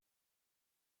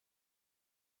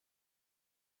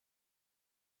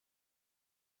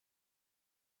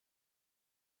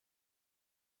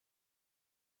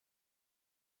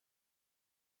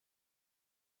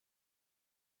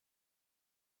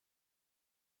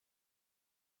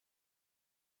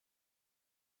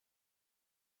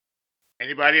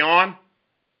Anybody on?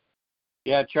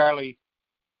 Yeah, Charlie.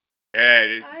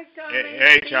 Hey, Hi, Charlie.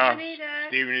 hey, Charles. Stevenita.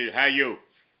 Steven, how you?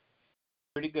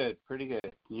 Pretty good.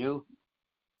 You?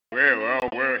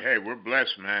 We're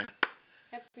blessed, man.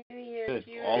 Happy New Year Good.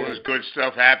 to you. All this good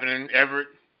stuff happening, Everett.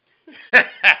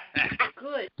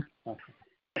 Good.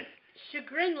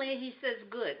 Chagriningly, he says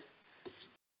good.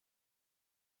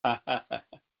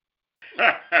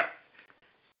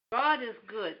 God is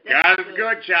good. God is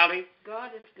good, Charlie.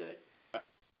 God is good.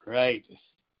 Right.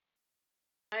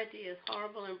 Society is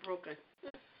horrible and broken.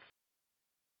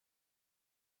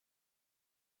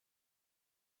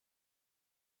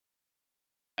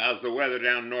 How's the weather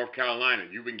down in North Carolina?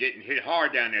 You've been getting hit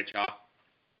hard down there, Charles.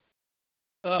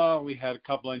 Oh, we had a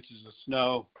couple inches of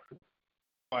snow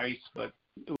twice, but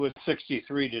it was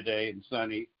 63 today and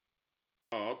sunny.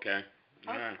 Oh, okay.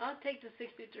 All right. I'll take the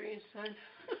 63 and sun.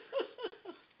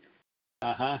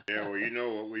 Uh-huh. Yeah, well, you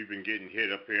know what we've been getting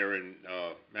hit up here in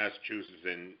Massachusetts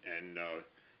and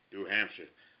New Hampshire.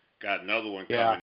 Got another one coming. Yeah.